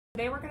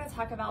Today we're going to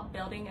talk about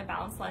building a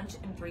balanced lunch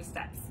in 3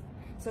 steps.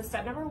 So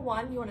step number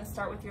 1, you want to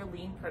start with your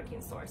lean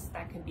protein source.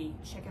 That could be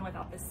chicken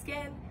without the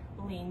skin,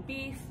 lean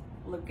beef,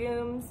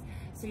 legumes.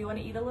 So you want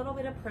to eat a little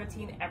bit of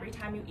protein every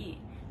time you eat.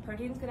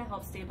 Protein is going to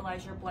help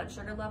stabilize your blood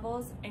sugar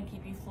levels and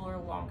keep you fuller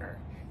longer.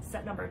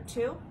 Step number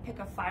 2, pick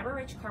a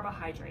fiber-rich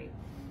carbohydrate.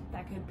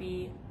 That could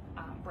be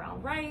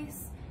brown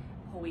rice,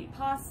 whole wheat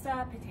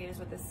pasta, potatoes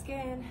with the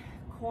skin,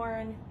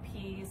 corn,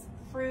 peas,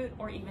 fruit,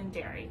 or even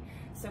dairy.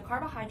 So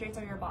carbohydrates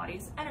are your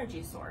body's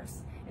energy source,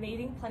 and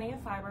eating plenty of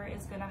fiber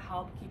is going to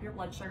help keep your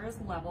blood sugars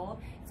level.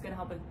 It's going to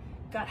help with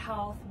gut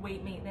health,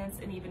 weight maintenance,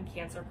 and even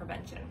cancer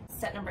prevention.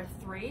 Step number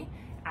 3,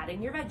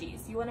 adding your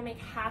veggies. You want to make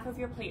half of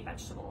your plate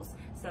vegetables.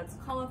 So that's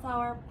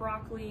cauliflower,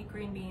 broccoli,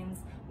 green beans,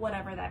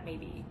 whatever that may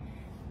be.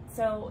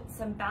 So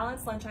some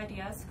balanced lunch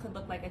ideas could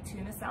look like a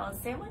tuna salad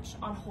sandwich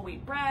on whole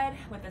wheat bread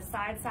with a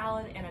side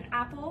salad and an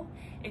apple.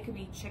 It could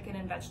be chicken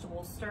and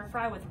vegetable stir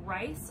fry with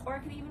rice, or it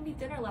could even be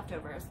dinner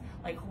leftovers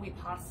like whole wheat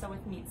pasta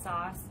with meat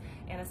sauce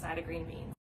and a side of green beans.